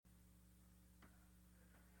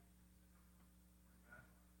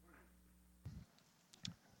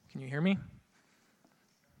Can you hear me?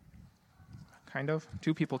 Kind of.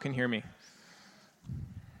 2 people can hear me.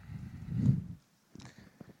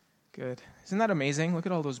 Good. Isn't that amazing? Look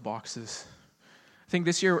at all those boxes. I think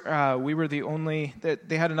this year we were the only,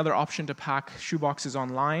 they had another option to pack shoeboxes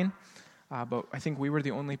online, but I think we were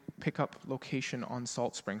the only pickup location on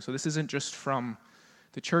Salt Spring. So this isn't just from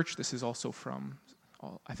the church, this is also from,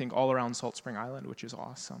 I think, all around Salt Spring Island, which is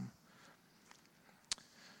awesome.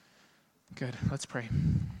 Good. Let's pray.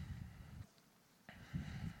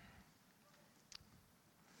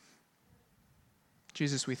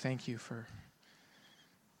 Jesus, we thank you for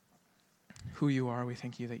who you are. We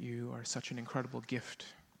thank you that you are such an incredible gift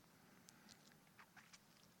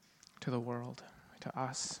to the world, to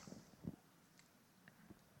us.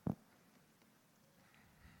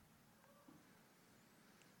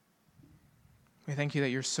 We thank you that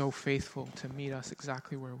you're so faithful to meet us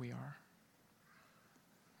exactly where we are,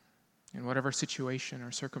 in whatever situation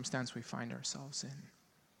or circumstance we find ourselves in.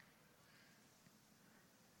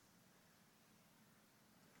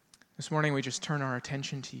 This morning we just turn our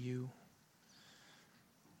attention to you.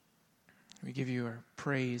 We give you our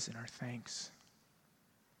praise and our thanks.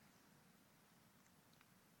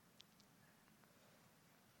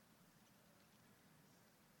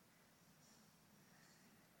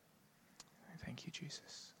 Thank you,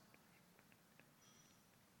 Jesus.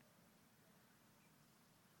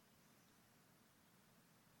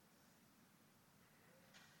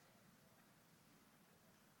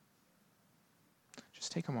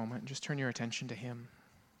 Just take a moment and just turn your attention to him.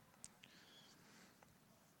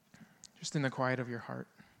 Just in the quiet of your heart.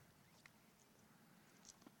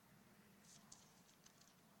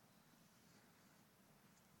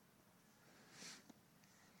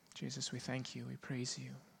 Jesus, we thank you. We praise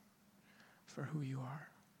you for who you are.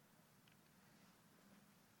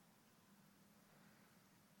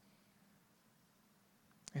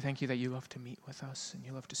 We thank you that you love to meet with us and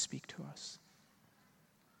you love to speak to us.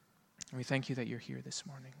 And we thank you that you're here this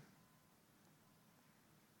morning.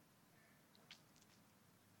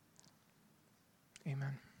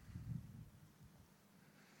 Amen.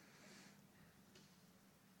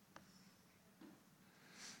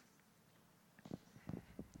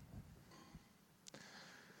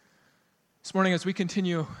 This morning, as we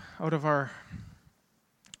continue in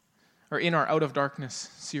our Out of Darkness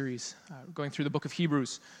series, going through the book of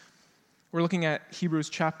Hebrews, we're looking at Hebrews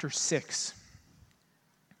chapter 6.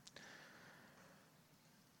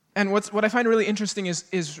 And what I find really interesting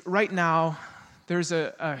is right now, there's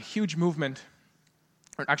a huge movement,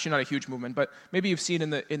 or actually not a huge movement, but maybe you've seen in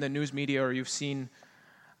the news media, or you've seen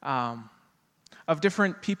of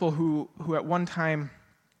different people who at one time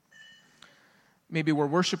maybe were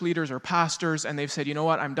worship leaders or pastors, and they've said, you know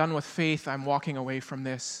what, I'm done with faith, I'm walking away from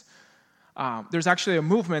this. There's actually a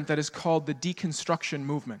movement that is called the deconstruction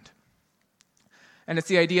movement. And it's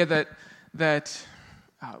the idea that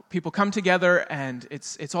people come together, and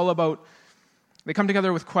it's all about, they come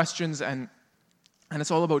together with questions, and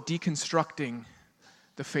it's all about deconstructing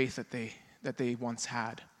the faith that they once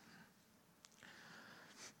had.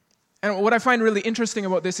 And what I find really interesting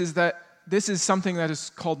about this is that this is something that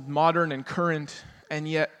is called modern and current, and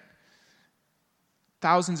yet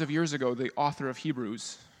thousands of years ago, the author of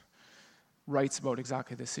Hebrews writes about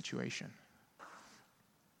exactly this situation.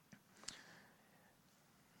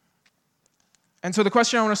 And so the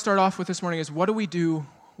question I want to start off with this morning is, what do we do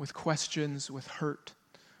with questions, with hurt,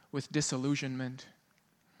 with disillusionment?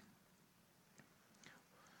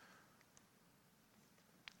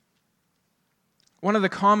 One of the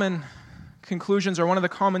common conclusions, or one of the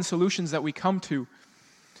common solutions that we come to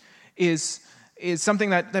is something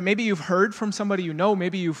that maybe you've heard from somebody you know,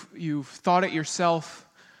 maybe you've thought it yourself,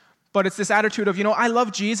 but it's this attitude of, I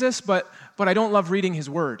love Jesus, but I don't love reading his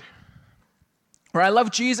word. Or I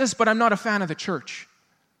love Jesus, but I'm not a fan of the church.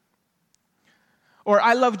 Or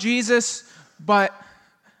I love Jesus, but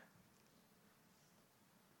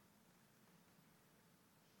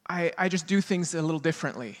I just do things a little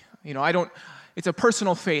differently. It's a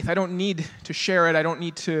personal faith. I don't need to share it. I don't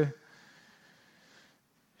need to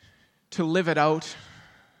live it out.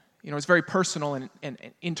 It's very personal and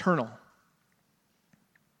internal.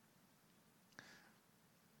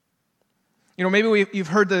 Maybe you've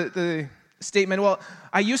heard the statement, well,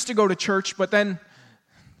 I used to go to church, but then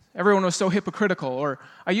everyone was so hypocritical. Or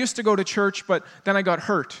I used to go to church, but then I got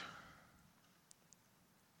hurt.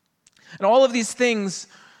 And all of these things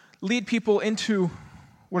lead people into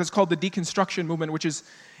what is called the deconstruction movement, which is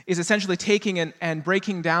essentially taking and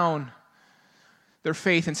breaking down their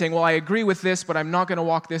faith and saying, well, I agree with this, but I'm not going to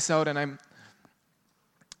walk this out. And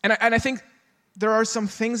I think there are some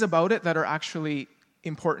things about it that are actually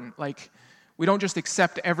important. Like, We don't just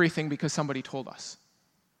accept everything because somebody told us.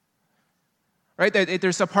 Right?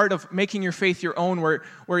 There's a part of making your faith your own where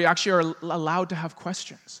you actually are allowed to have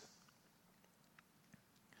questions.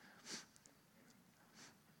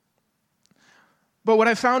 But what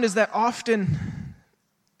I found is that often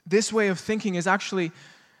this way of thinking is actually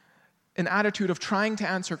an attitude of trying to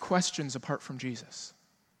answer questions apart from Jesus.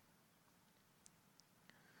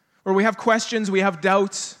 Where we have questions, we have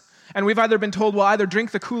doubts, and we've either been told, well, either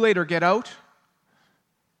drink the Kool-Aid or get out.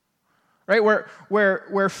 Right?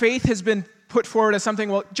 Where faith has been put forward as something,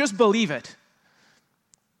 well, just believe it.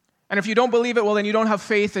 And if you don't believe it, well, then you don't have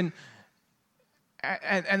faith, and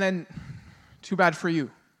then too bad for you.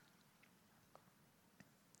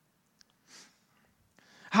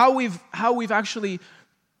 How we've actually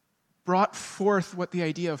brought forth what the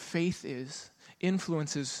idea of faith is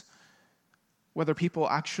influences whether people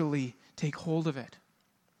actually take hold of it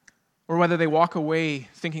or whether they walk away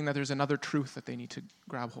thinking that there's another truth that they need to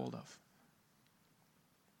grab hold of.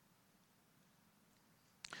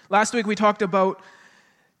 Last week we talked about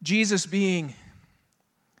Jesus being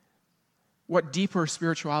what deeper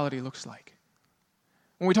spirituality looks like.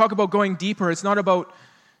 When we talk about going deeper, it's not about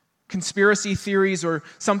conspiracy theories or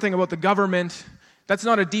something about the government. That's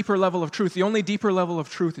not a deeper level of truth. The only deeper level of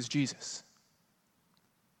truth is Jesus.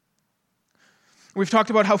 We've talked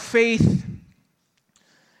about how faith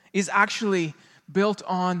is actually built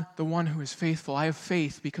on the one who is faithful. I have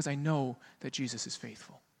faith because I know that Jesus is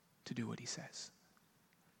faithful to do what he says.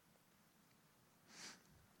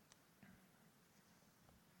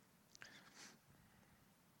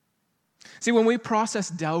 See, when we process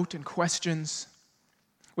doubt and questions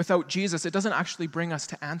without Jesus, it doesn't actually bring us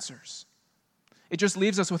to answers. It just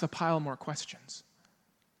leaves us with a pile more questions.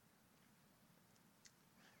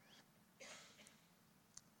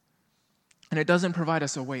 And it doesn't provide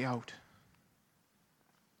us a way out.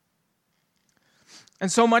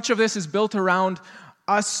 And so much of this is built around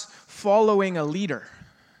us following a leader.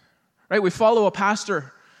 Right? We follow a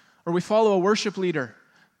pastor or we follow a worship leader,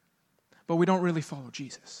 but we don't really follow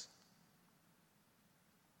Jesus.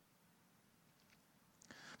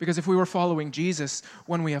 Because if we were following Jesus,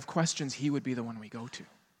 when we have questions, he would be the one we go to.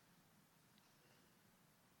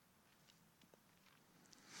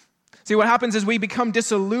 See, what happens is we become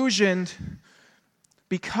disillusioned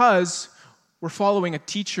because we're following a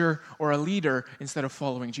teacher or a leader instead of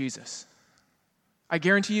following Jesus. I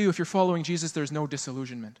guarantee you, if you're following Jesus, there's no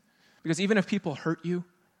disillusionment. Because even if people hurt you,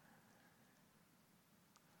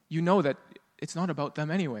 you know that it's not about them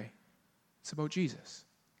anyway. It's about Jesus.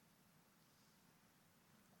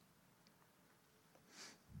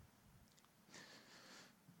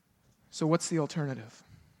 So what's the alternative?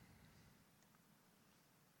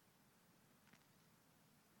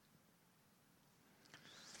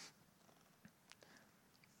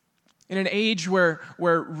 In an age where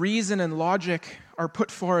reason and logic are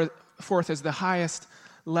put forth as the highest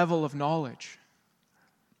level of knowledge,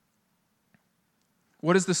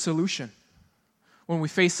 what is the solution when we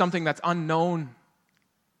face something that's unknown?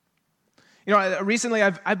 You know, recently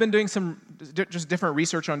I've been doing some just different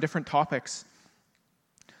research on different topics.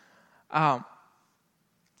 And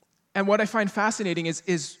what I find fascinating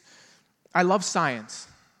is I love science.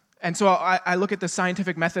 And so I look at the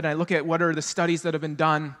scientific method, and I look at what are the studies that have been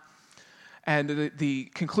done and the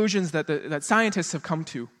conclusions that scientists have come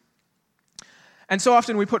to. And so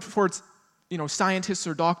often we put forth, scientists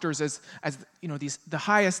or doctors as the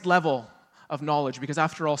highest level of knowledge, because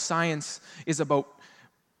after all, science is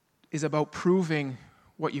about proving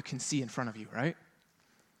what you can see in front of you, right?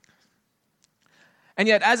 And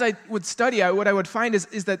yet, as I would study, what I would find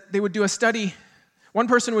is that they would do a study. One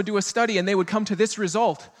person would do a study, and they would come to this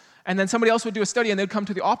result. And then somebody else would do a study, and they'd come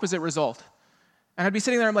to the opposite result. And I'd be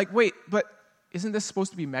sitting there, I'm like, wait, but isn't this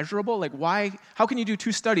supposed to be measurable? Like, why? How can you do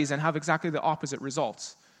two studies and have exactly the opposite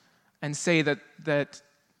results and say that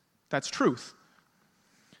that's truth?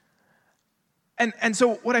 And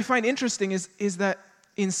so what I find interesting is that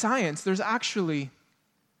in science, there's actually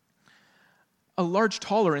a large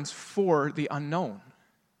tolerance for the unknown.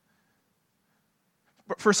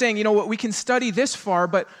 For saying, we can study this far,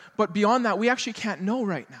 but beyond that, we actually can't know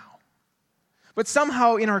right now. But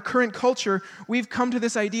somehow in our current culture, we've come to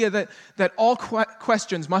this idea that all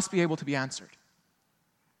questions must be able to be answered.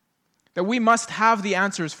 That we must have the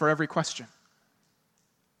answers for every question.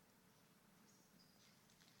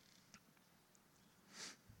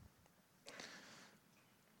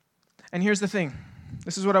 And here's the thing.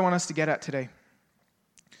 This is what I want us to get at today.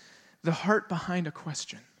 The heart behind a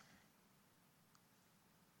question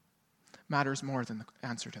matters more than the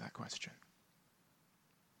answer to that question.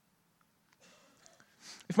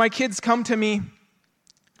 If my kids come to me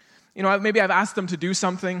Maybe I've asked them to do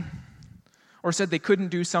something or said they couldn't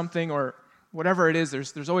do something or whatever it is.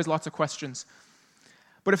 There's always lots of questions.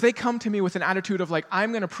 But if they come to me with an attitude of like,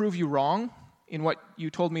 I'm going to prove you wrong in what you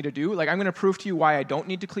told me to do, like I'm going to prove to you why I don't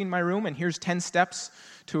need to clean my room, and here's 10 steps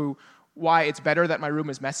to why it's better that my room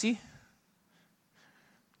is messy,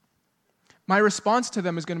 my response to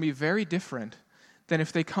them is going to be very different than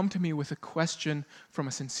if they come to me with a question from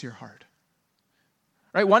a sincere heart.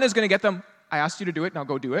 Right? One is going to get them, I asked you to do it, now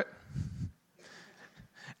go do it.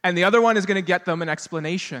 And the other one is going to get them an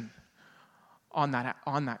explanation on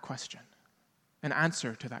that question, an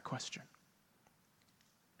answer to that question.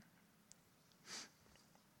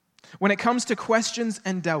 When it comes to questions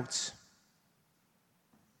and doubts,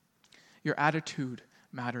 your attitude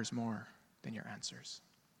matters more than your answers.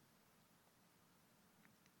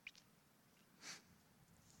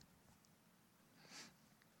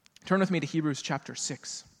 Turn with me to Hebrews chapter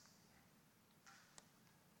 6.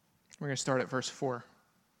 We're going to start at verse 4.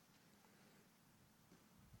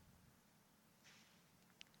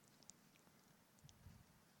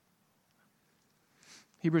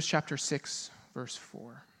 Hebrews chapter 6, verse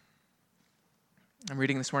 4. I'm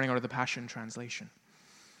reading this morning out of the Passion Translation.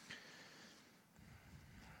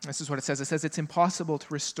 This is what it says. It says, it's impossible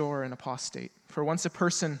to restore an apostate. For once a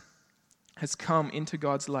person has come into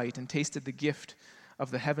God's light and tasted the gift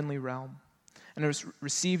of the heavenly realm, and has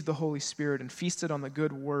received the Holy Spirit and feasted on the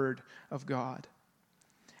good word of God,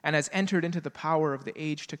 and has entered into the power of the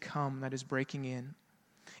age to come that is breaking in.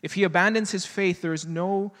 If he abandons his faith, there is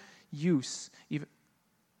no use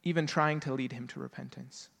even trying to lead him to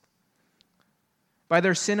repentance. By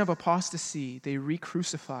their sin of apostasy, they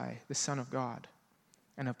re-crucify the Son of God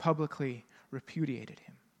and have publicly repudiated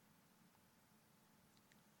him.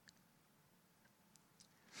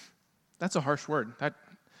 That's a harsh word.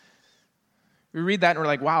 We read that and we're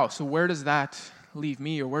like, wow, so where does that leave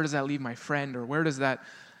me? Or where does that leave my friend? Or where does that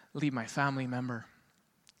leave my family member?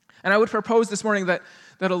 And I would propose this morning that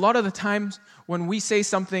a lot of the times when we say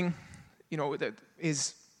something, that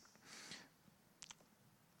is...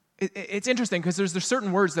 It's interesting because there's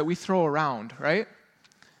certain words that we throw around, right?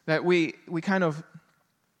 That we kind of,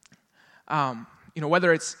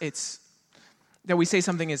 whether it's that we say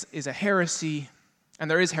something is a heresy, and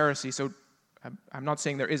there is heresy, so I'm not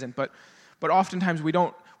saying there isn't, but oftentimes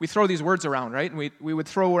we throw these words around, right? And we would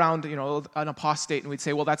throw around, an apostate, and we'd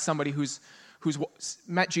say, well, that's somebody who's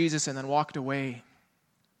met Jesus and then walked away.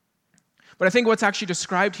 But I think what's actually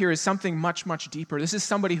described here is something much, much deeper. This is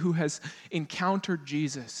somebody who has encountered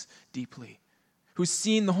Jesus deeply, who's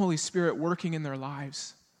seen the Holy Spirit working in their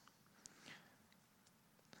lives,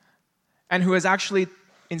 and who has actually,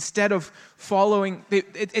 instead of following,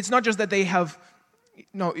 it's not just that they have,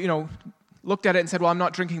 looked at it and said, well, I'm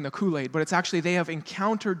not drinking the Kool-Aid, but it's actually they have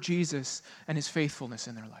encountered Jesus and his faithfulness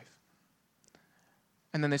in their life.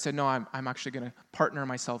 And then they said, no, I'm actually going to partner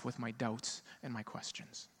myself with my doubts and my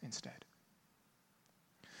questions instead.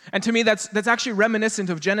 And to me, that's actually reminiscent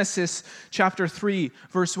of Genesis chapter 3,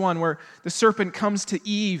 verse 1, where the serpent comes to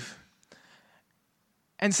Eve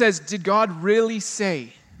and says, did God really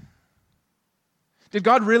say? Did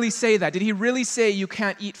God really say that? Did he really say you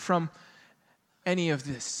can't eat from any of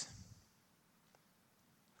this?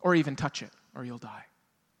 Or even touch it, or you'll die.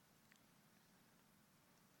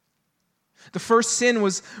 The first sin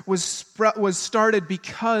was started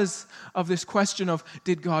because of this question of,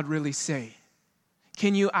 did God really say?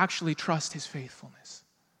 Can you actually trust his faithfulness?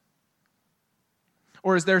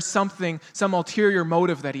 Or is there some ulterior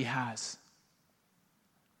motive that he has?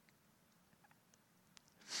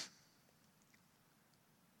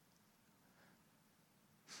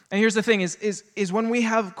 And here's the thing, is when we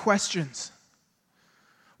have questions,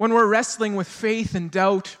 when we're wrestling with faith and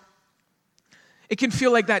doubt, it can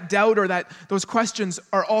feel like that doubt or those questions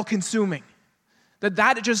are all-consuming.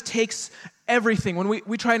 That just takes everything. When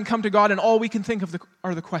we try and come to God and all we can think of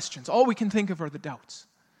are the questions. All we can think of are the doubts.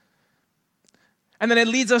 And then it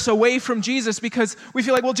leads us away from Jesus because we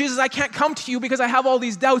feel like, well, Jesus, I can't come to you because I have all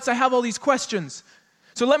these doubts, I have all these questions.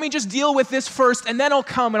 So let me just deal with this first and then I'll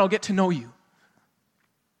come and I'll get to know you.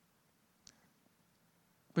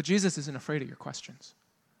 But Jesus isn't afraid of your questions.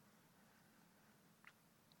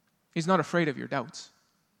 He's not afraid of your doubts.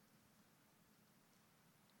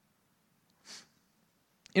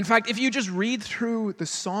 In fact, if you just read through the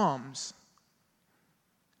Psalms,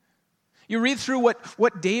 you read through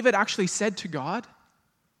what David actually said to God,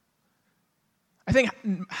 I think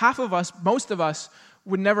half of us, most of us,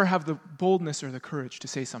 would never have the boldness or the courage to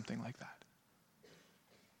say something like that.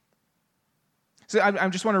 So I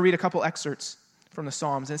just want to read a couple excerpts from the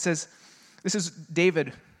Psalms. And it says, this is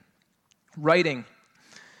David writing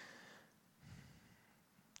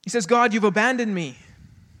He says, God, you've abandoned me.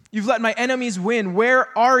 You've let my enemies win.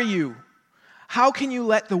 Where are you? How can you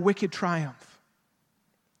let the wicked triumph?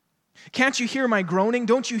 Can't you hear my groaning?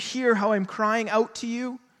 Don't you hear how I'm crying out to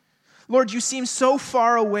you? Lord, you seem so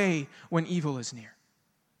far away when evil is near.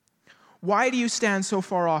 Why do you stand so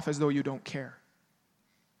far off as though you don't care?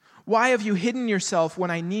 Why have you hidden yourself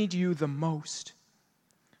when I need you the most?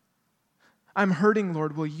 I'm hurting,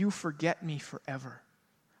 Lord. Will you forget me forever?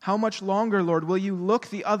 How much longer, Lord, will you look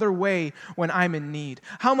the other way when I'm in need?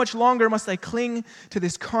 How much longer must I cling to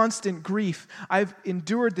this constant grief? I've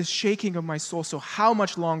endured this shaking of my soul, so how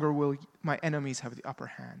much longer will my enemies have the upper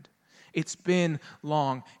hand? It's been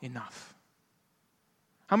long enough.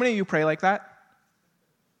 How many of you pray like that?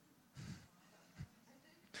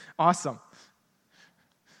 Awesome.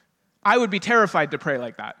 I would be terrified to pray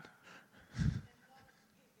like that.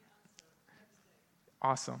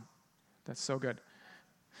 Awesome. That's so good.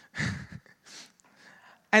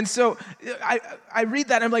 And so I read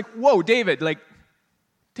that and I'm like, whoa, David, like,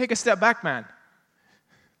 take a step back, man.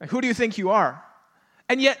 Like, who do you think you are?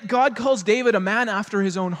 And yet God calls David a man after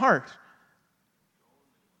his own heart.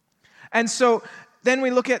 And so then we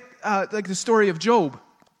look at like the story of Job.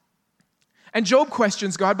 And Job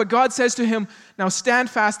questions God, but God says to him, now stand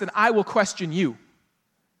fast and I will question you.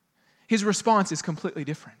 His response is completely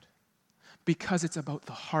different because it's about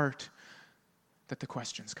the heart that the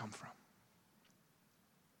questions come from.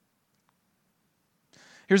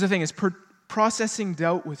 Here's the thing, is processing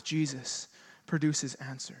doubt with Jesus produces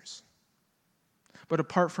answers. But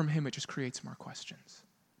apart from him, it just creates more questions.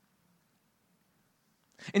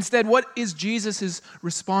 Instead, what is Jesus'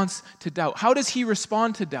 response to doubt? How does he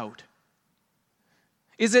respond to doubt?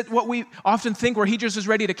 Is it what we often think, where he just is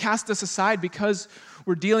ready to cast us aside because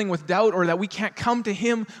we're dealing with doubt, or that we can't come to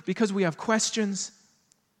him because we have questions?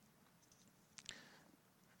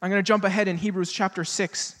 I'm going to jump ahead in Hebrews chapter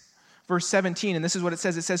 6, verse 17, and this is what it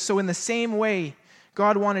says. It says, so in the same way,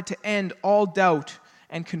 God wanted to end all doubt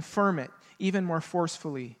and confirm it even more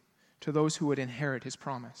forcefully to those who would inherit his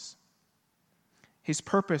promise. His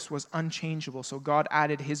purpose was unchangeable, so God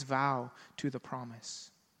added his vow to the promise.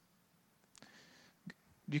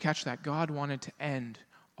 Did you catch that? God wanted to end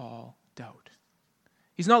all doubt.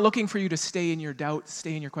 He's not looking for you to stay in your doubt,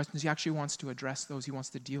 stay in your questions. He actually wants to address those. He wants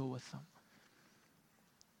to deal with them.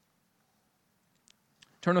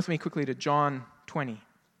 Turn with me quickly to John 20.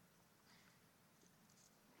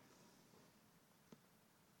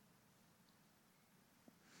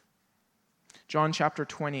 John chapter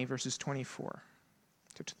 20, verses 24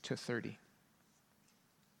 to 30.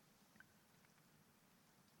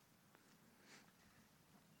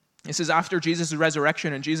 This is after Jesus'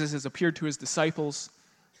 resurrection, and Jesus has appeared to his disciples.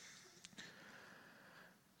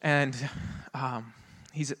 And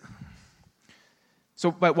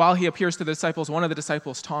but while he appears to the disciples, one of the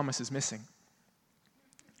disciples, Thomas, is missing.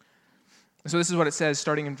 So this is what it says,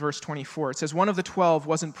 starting in verse 24. It says, one of the 12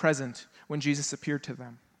 wasn't present when Jesus appeared to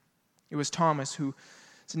them. It was Thomas, whose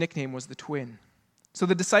nickname was the twin. So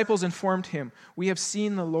the disciples informed him, we have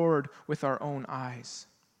seen the Lord with our own eyes.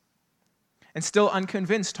 And still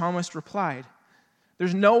unconvinced, Thomas replied,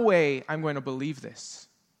 there's no way I'm going to believe this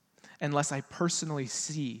unless I personally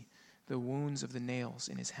see the wounds of the nails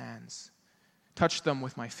in his hands, touch them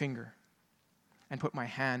with my finger, and put my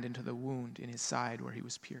hand into the wound in his side where he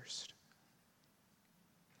was pierced.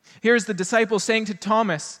 Here's the disciples saying to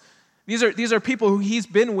Thomas, these are people who he's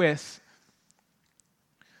been with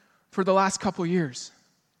for the last couple years.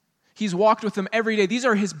 He's walked with them every day. These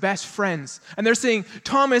are his best friends. And they're saying,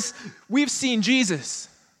 Thomas, we've seen Jesus.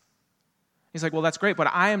 He's like, well, that's great, but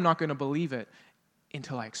I am not going to believe it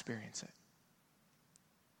until I experience it.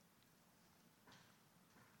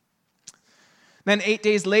 Then 8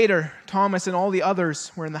 days later, Thomas and all the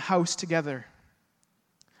others were in the house together.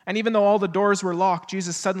 And even though all the doors were locked,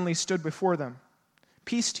 Jesus suddenly stood before them.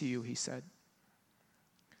 Peace to you, he said.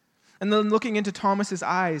 And then looking into Thomas's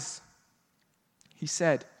eyes, he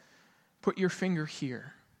said, put your finger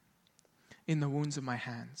here in the wounds of my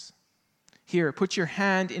hands. Here, put your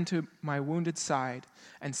hand into my wounded side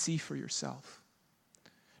and see for yourself.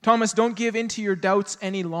 Thomas, don't give in to your doubts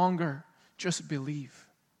any longer. Just believe.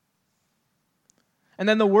 And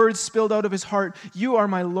then the words spilled out of his heart, you are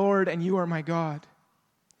my Lord and you are my God.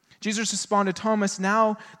 Jesus responded, Thomas,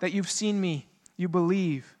 now that you've seen me, you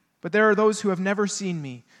believe. But there are those who have never seen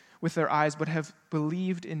me with their eyes, but have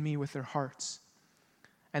believed in me with their hearts.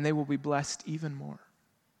 And they will be blessed even more.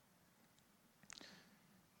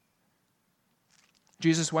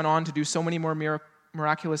 Jesus went on to do so many more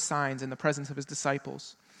miraculous signs in the presence of his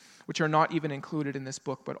disciples, which are not even included in this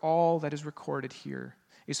book, but all that is recorded here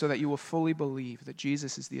is so that you will fully believe that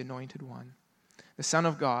Jesus is the Anointed One, the Son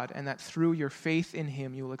of God, and that through your faith in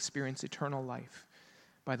him you will experience eternal life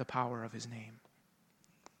by the power of his name.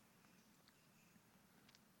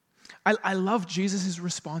 I love Jesus'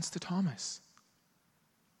 response to Thomas.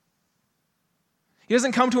 He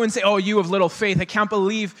doesn't come to him and say, oh, you have little faith. I can't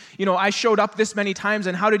believe, I showed up this many times,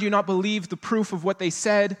 and how did you not believe the proof of what they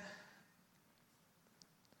said?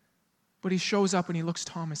 But he shows up and he looks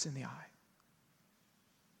Thomas in the eye.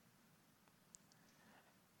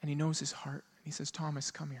 And he knows his heart. He says,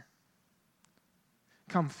 Thomas, come here.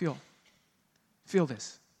 Come, feel. Feel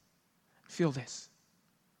this. Feel this.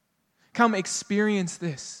 Come, experience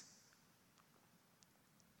this.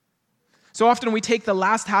 So often we take the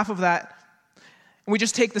last half of that and we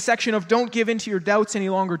just take the section of don't give in to your doubts any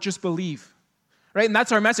longer, just believe. Right? And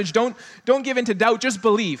that's our message. Don't give in to doubt, just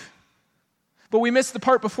believe. But we miss the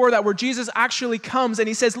part before that where Jesus actually comes and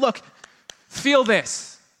he says, look, feel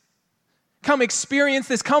this. Come experience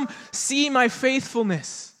this. Come see my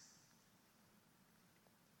faithfulness.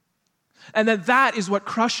 And that is what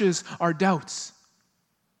crushes our doubts.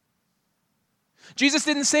 Jesus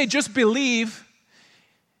didn't say just believe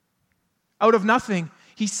out of nothing.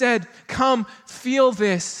 He said, come feel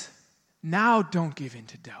this. Now don't give in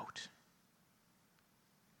to doubt.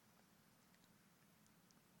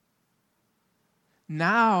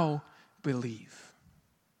 Now believe.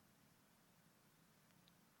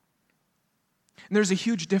 And there's a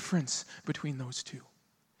huge difference between those two.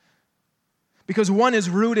 Because one is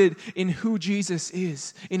rooted in who Jesus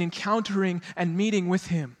is, in encountering and meeting with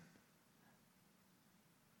him.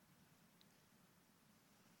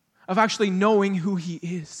 Of actually knowing who he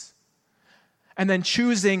is. And then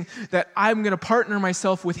choosing that I'm going to partner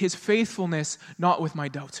myself with his faithfulness, not with my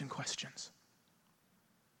doubts and questions.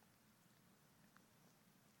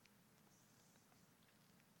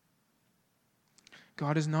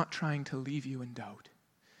 God is not trying to leave you in doubt.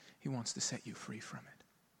 He wants to set you free from it.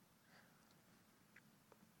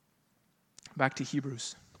 Back to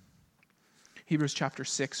Hebrews. Hebrews chapter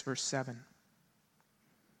 6, verse 7.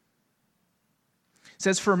 It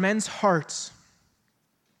says, for men's hearts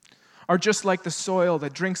are just like the soil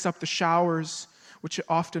that drinks up the showers which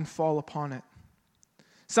often fall upon it.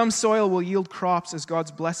 Some soil will yield crops as God's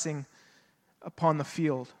blessing upon the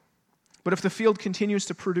field. But if the field continues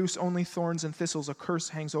to produce only thorns and thistles, a curse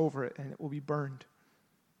hangs over it and it will be burned.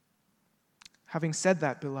 Having said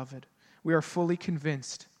that, beloved, we are fully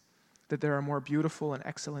convinced that there are more beautiful and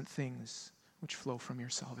excellent things which flow from your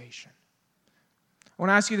salvation. I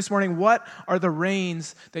want to ask you this morning, what are the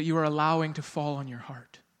rains that you are allowing to fall on your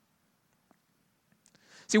heart?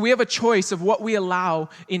 See, we have a choice of what we allow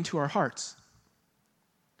into our hearts.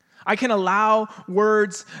 I can allow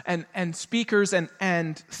words and speakers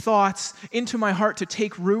and thoughts into my heart to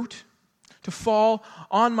take root, to fall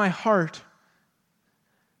on my heart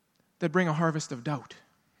that bring a harvest of doubt.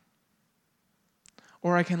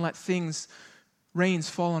 Or I can let rains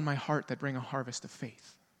fall on my heart that bring a harvest of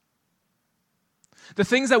faith. The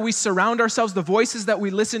things that we surround ourselves, the voices that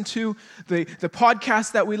we listen to, the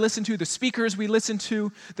podcasts that we listen to, the speakers we listen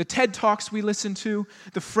to, the TED Talks we listen to,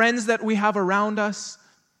 the friends that we have around us,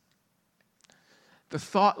 the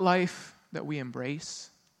thought life that we embrace,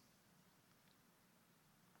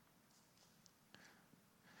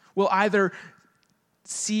 will either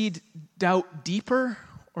seed doubt deeper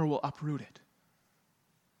or will uproot it.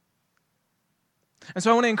 And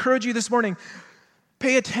so I want to encourage you this morning,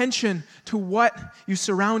 pay attention to what you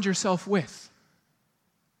surround yourself with.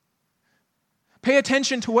 Pay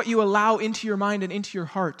attention to what you allow into your mind and into your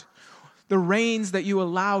heart, the rains that you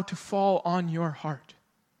allow to fall on your heart.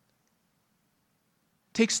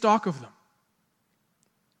 Take stock of them.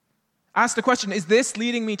 Ask the question, is this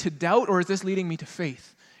leading me to doubt or is this leading me to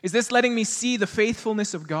faith? Is this letting me see the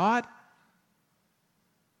faithfulness of God?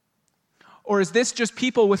 Or is this just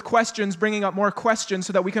people with questions bringing up more questions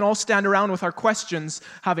so that we can all stand around with our questions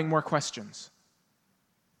having more questions?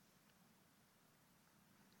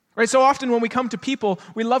 Right? So often when we come to people,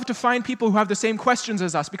 we love to find people who have the same questions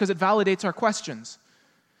as us because it validates our questions.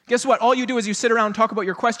 Guess what? All you do is you sit around and talk about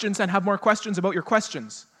your questions and have more questions about your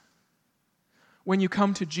questions. When you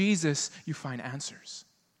come to Jesus, you find answers.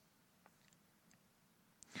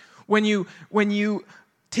 When you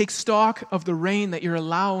take stock of the rain that you're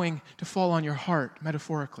allowing to fall on your heart,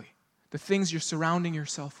 metaphorically, the things you're surrounding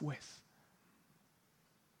yourself with,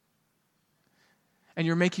 and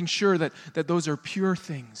you're making sure that those are pure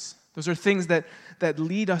things, those are things that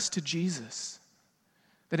lead us to Jesus,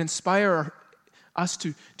 that inspire us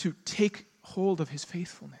to take hold of his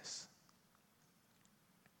faithfulness.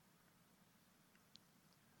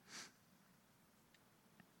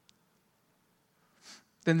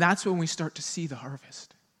 Then that's when we start to see the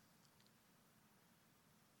harvest.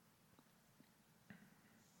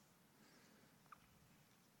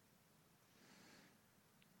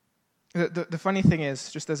 The funny thing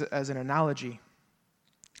is, just as an analogy,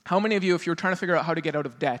 how many of you, if you were trying to figure out how to get out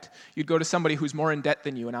of debt, you'd go to somebody who's more in debt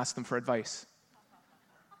than you and ask them for advice?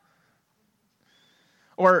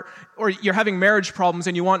 Or you're having marriage problems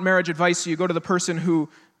and you want marriage advice, so you go to the person who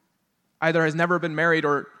either has never been married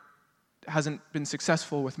or hasn't been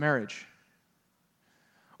successful with marriage.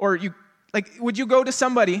 Or would you go to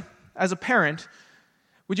somebody, as a parent,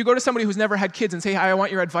 would you go to somebody who's never had kids and say, I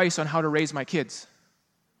want your advice on how to raise my kids?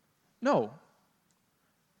 No.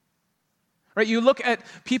 Right? You look at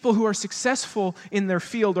people who are successful in their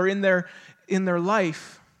field or in their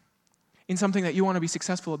life, in something that you want to be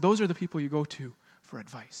successful at. Those are the people you go to for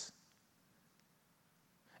advice.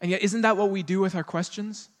 And yet, isn't that what we do with our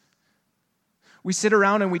questions? We sit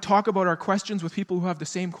around and we talk about our questions with people who have the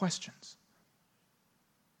same questions,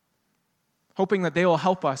 hoping that they will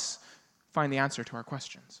help us find the answer to our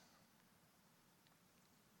questions.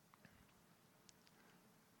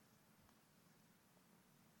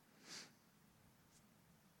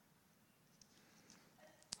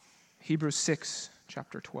 Hebrews 6,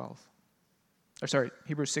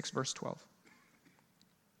 verse 12.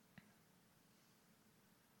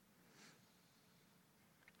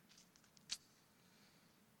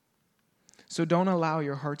 So don't allow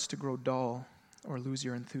your hearts to grow dull or lose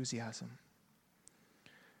your enthusiasm,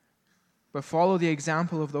 but follow the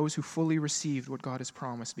example of those who fully received what God has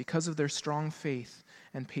promised because of their strong faith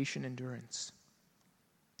and patient endurance.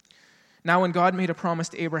 Now when God made a promise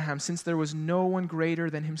to Abraham, since there was no one greater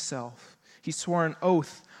than himself, he swore an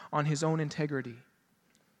oath on his own integrity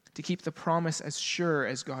to keep the promise as sure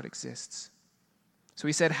as God exists. So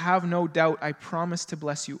he said, have no doubt, I promise to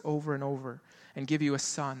bless you over and over and give you a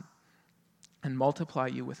son and multiply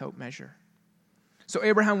you without measure. So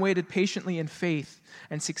Abraham waited patiently in faith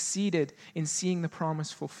and succeeded in seeing the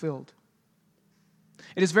promise fulfilled.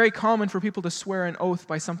 It is very common for people to swear an oath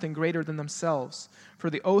by something greater than themselves, for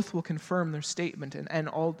the oath will confirm their statement and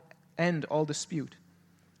end all dispute.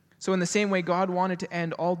 So in the same way, God wanted to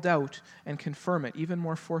end all doubt and confirm it even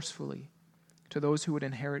more forcefully to those who would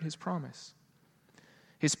inherit his promise.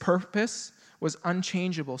 His purpose was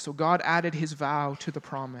unchangeable, so God added his vow to the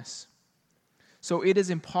promise. So it is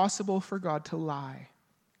impossible for God to lie,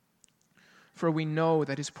 for we know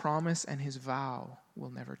that his promise and his vow will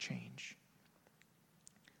never change.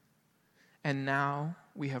 And now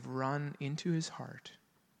we have run into his heart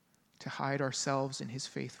to hide ourselves in his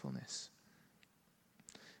faithfulness.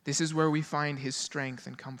 This is where we find his strength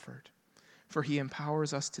and comfort, for he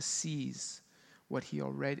empowers us to seize what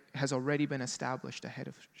has already been established ahead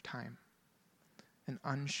of time, an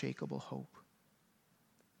unshakable hope.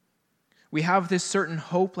 We have this certain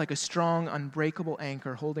hope like a strong, unbreakable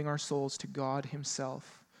anchor holding our souls to God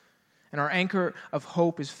himself. And our anchor of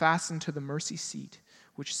hope is fastened to the mercy seat,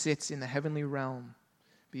 which sits in the heavenly realm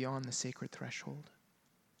beyond the sacred threshold.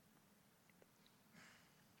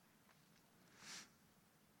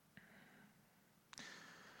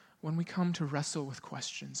 When we come to wrestle with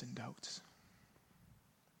questions and doubts,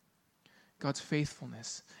 God's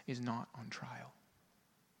faithfulness is not on trial.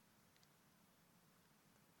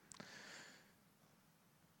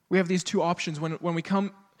 We have these two options when we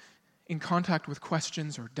come in contact with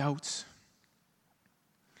questions or doubts,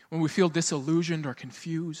 when we feel disillusioned or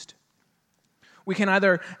confused. We can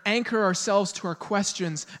either anchor ourselves to our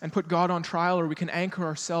questions and put God on trial, or we can anchor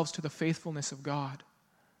ourselves to the faithfulness of God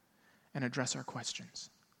and address our questions.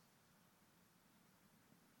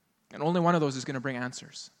 And only one of those is going to bring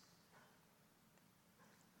answers.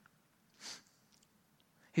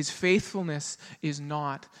 His faithfulness is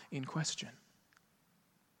not in question.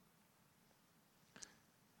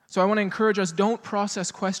 So I want to encourage us, don't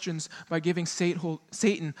process questions by giving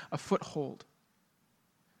Satan a foothold.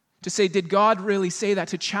 To say, did God really say that?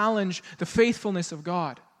 To challenge the faithfulness of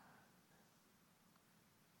God.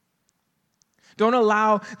 Don't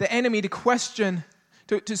allow the enemy to question,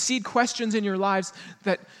 to seed questions in your lives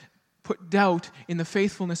that put doubt in the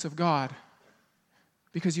faithfulness of God,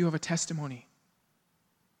 because you have a testimony.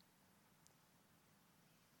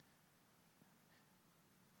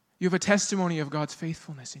 You have a testimony of God's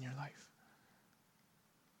faithfulness in your life.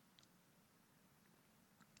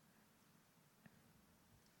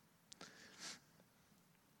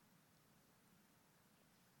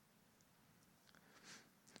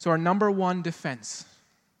 So our number one defense,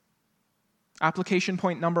 application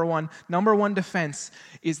point number one defense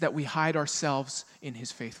is that we hide ourselves in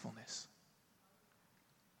his faithfulness.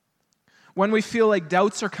 When we feel like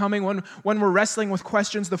doubts are coming, when we're wrestling with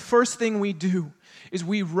questions, the first thing we do is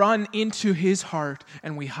we run into his heart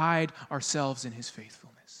and we hide ourselves in his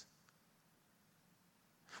faithfulness.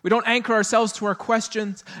 We don't anchor ourselves to our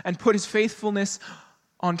questions and put his faithfulness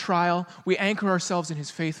on trial, we anchor ourselves in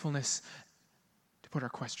his faithfulness to put our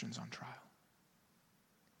questions on trial.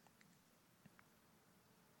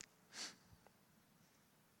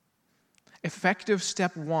 Effective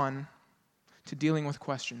step one to dealing with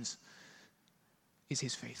questions is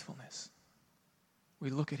his faithfulness. We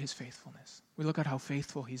look at his faithfulness. We look at how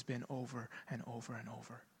faithful he's been over and over and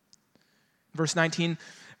over. Verse 19,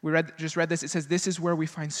 we just read this. It says, "This is where we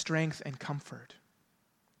find strength and comfort.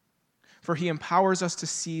 For he empowers us to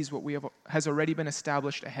seize what has already been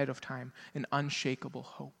established ahead of time, an unshakable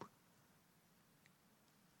hope."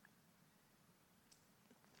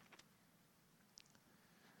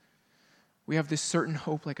 We have this certain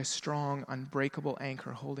hope like a strong, unbreakable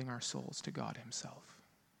anchor holding our souls to God himself.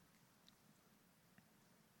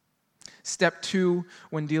 Step 2,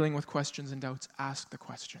 when dealing with questions and doubts, ask the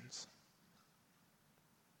questions.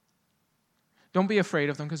 Don't be afraid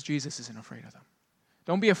of them because Jesus isn't afraid of them.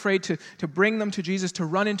 Don't be afraid to bring them to Jesus, to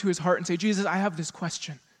run into his heart and say, "Jesus, I have this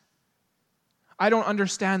question. I don't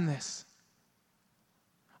understand this.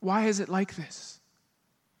 Why is it like this?"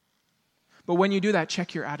 But when you do that,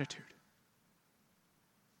 check your attitude.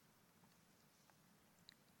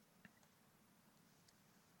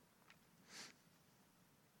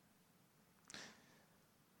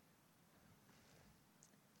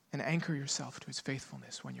 And anchor yourself to his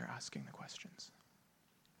faithfulness when you're asking the questions.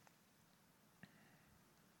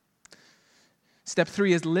 Step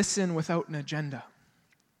 3 is listen without an agenda.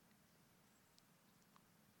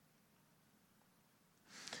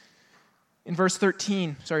 In verse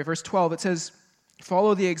 12, it says,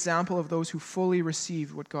 "Follow the example of those who fully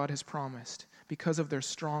received what God has promised because of their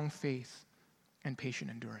strong faith and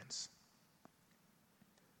patient endurance."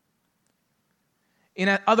 In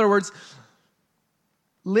other words,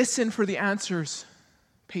 listen for the answers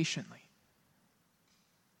patiently.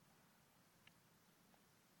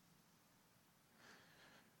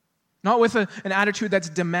 Not with an attitude that's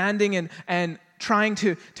demanding and trying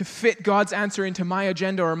to fit God's answer into my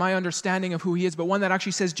agenda or my understanding of who he is, but one that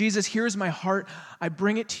actually says, "Jesus, here's my heart. I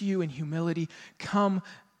bring it to you in humility. Come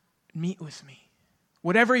meet with me.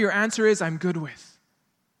 Whatever your answer is, I'm good with.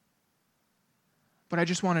 But I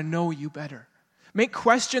just want to know you better." Make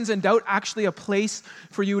questions and doubt actually a place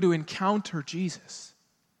for you to encounter Jesus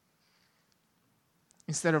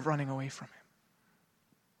instead of running away from him.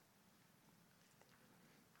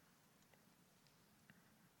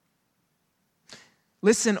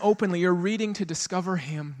 Listen openly. You're reading to discover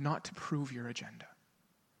him, not to prove your agenda.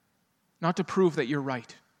 Not to prove that you're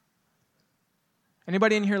right.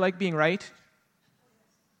 Anybody in here like being right?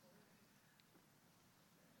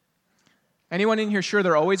 Anyone in here sure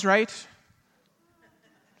they're always right?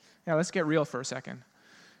 Yeah, let's get real for a second.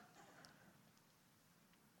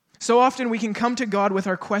 So often we can come to God with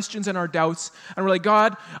our questions and our doubts, and we're like,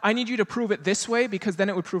 "God, I need you to prove it this way because then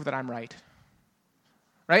it would prove that I'm right."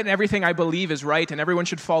 Right? And everything I believe is right, and everyone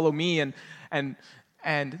should follow me and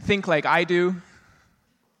think like I do.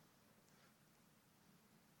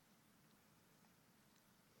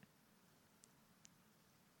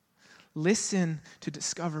 Listen to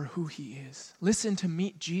discover who he is. Listen to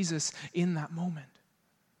meet Jesus in that moment.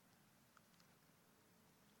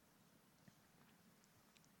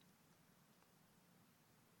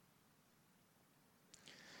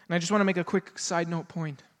 And I just want to make a quick side note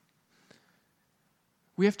point.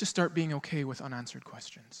 We have to start being okay with unanswered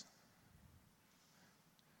questions.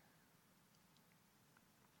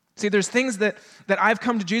 See, there's things that I've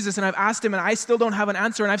come to Jesus and I've asked him and I still don't have an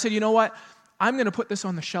answer, and I've said, "You know what? I'm going to put this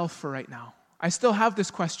on the shelf for right now. I still have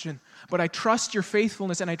this question, but I trust your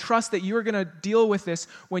faithfulness and I trust that you're going to deal with this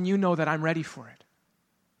when you know that I'm ready for it."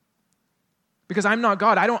 Because I'm not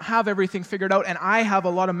God. I don't have everything figured out, and I have a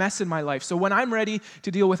lot of mess in my life. So when I'm ready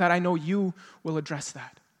to deal with that, I know you will address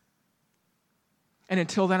that. And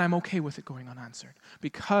until then, I'm okay with it going unanswered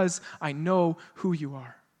because I know who you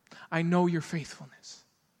are. I know your faithfulness.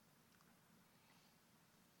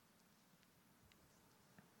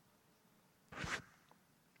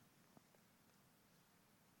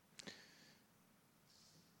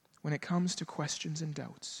 When it comes to questions and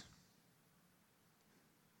doubts,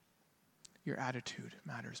 your attitude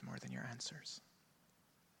matters more than your answers.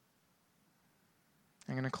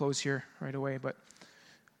 I'm going to close here right away, but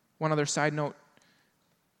one other side note.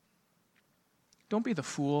 Don't be the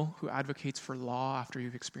fool who advocates for law after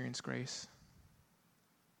you've experienced grace.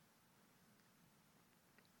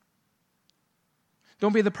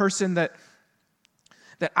 Don't be the person that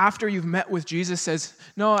after you've met with Jesus says,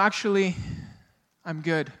 "No, actually, I'm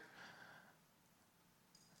good.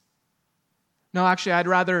 No, actually, I'd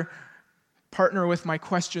rather partner with my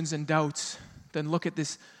questions and doubts than look at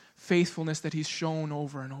this faithfulness that he's shown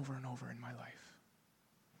over and over and over in my life."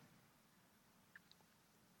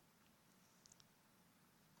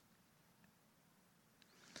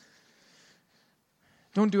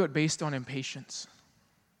 Don't do it based on impatience.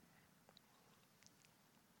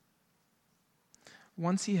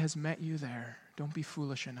 Once he has met you there, don't be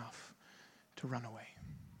foolish enough to run away.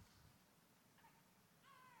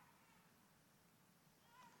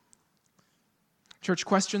 Church,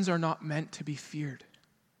 questions are not meant to be feared.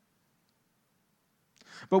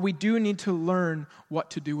 But we do need to learn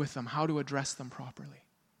what to do with them, how to address them properly.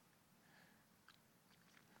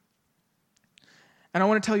 And I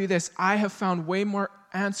want to tell you this, I have found way more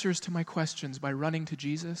answers to my questions by running to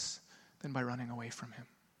Jesus than by running away from him.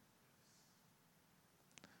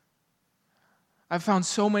 I've found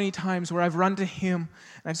so many times where I've run to him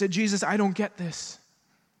and I've said, Jesus, I don't get this.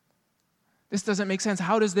 This doesn't make sense.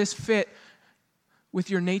 How does this fit with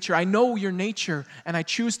your nature? I know your nature and I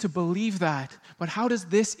choose to believe that, but how does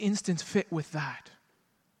this instance fit with that?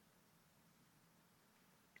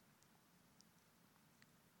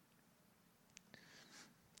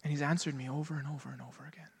 And he's answered me over and over and over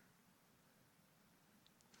again.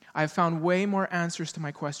 I've found way more answers to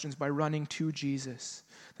my questions by running to Jesus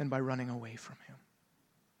than by running away from him.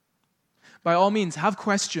 By all means, have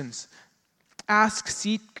questions. Ask,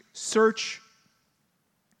 seek, search,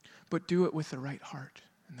 but do it with the right heart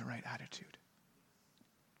and the right attitude.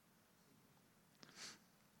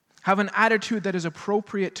 Have an attitude that is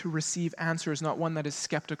appropriate to receive answers, not one that is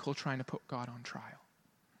skeptical, trying to put God on trial.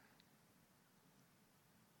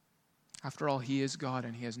 After all, he is God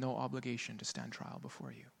and he has no obligation to stand trial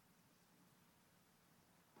before you.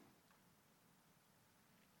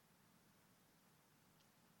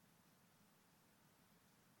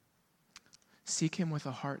 Seek him with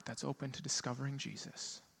a heart that's open to discovering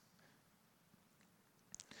Jesus.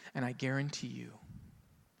 And I guarantee you,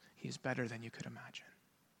 he is better than you could imagine.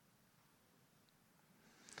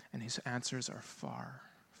 And his answers are far,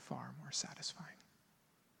 far more satisfying.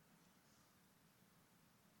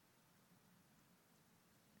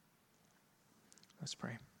 Let's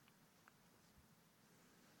pray.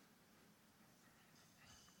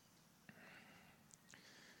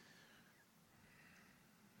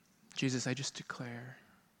 Jesus, I just declare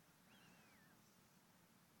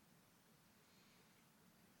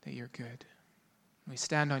that you're good. We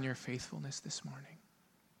stand on your faithfulness this morning.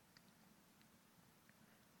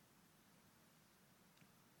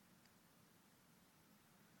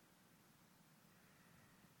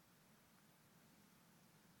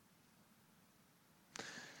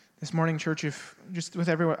 This morning, church, if just with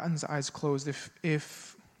everyone's eyes closed,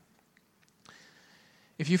 if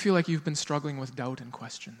you feel like you've been struggling with doubt and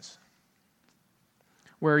questions,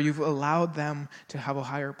 where you've allowed them to have a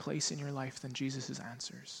higher place in your life than Jesus'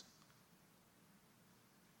 answers,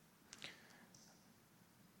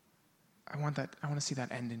 I want to see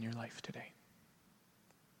that end in your life today.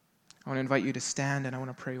 I want to invite you to stand and I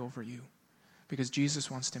want to pray over you because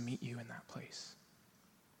Jesus wants to meet you in that place.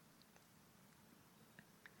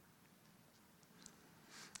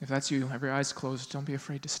 If that's you, have your eyes closed, don't be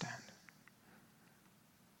afraid to stand.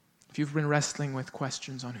 If you've been wrestling with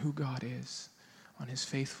questions on who God is, on his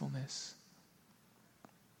faithfulness,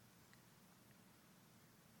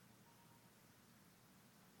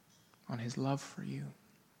 on his love for you,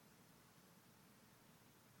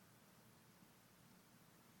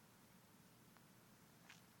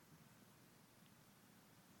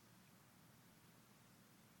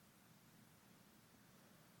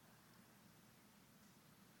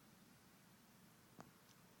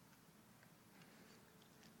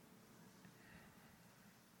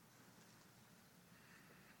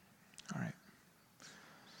 all right.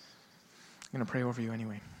 I'm going to pray over you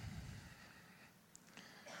anyway.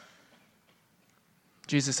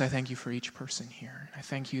 Jesus, I thank you for each person here. I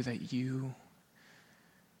thank you that you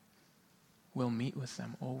will meet with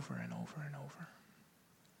them over and over and over.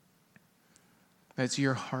 That it's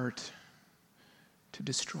your heart to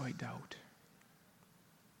destroy doubt.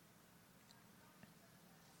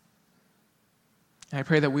 And I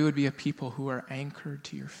pray that we would be a people who are anchored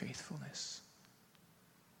to your faithfulness.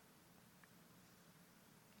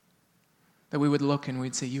 That we would look and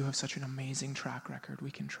we'd say, you have such an amazing track record,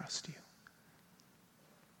 we can trust you.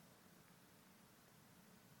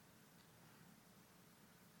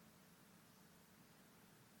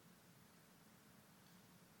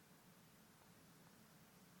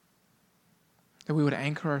 That we would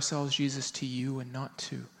anchor ourselves, Jesus, to you and not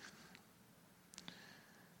to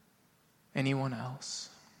anyone else.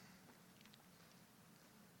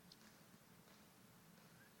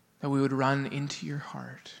 That we would run into your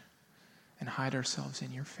heart and hide ourselves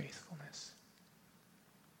in your faithfulness.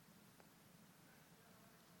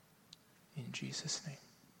 In Jesus' name.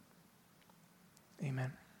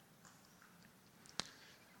 Amen.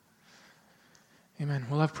 Amen.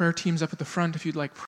 We'll have prayer teams up at the front if you'd like prayer.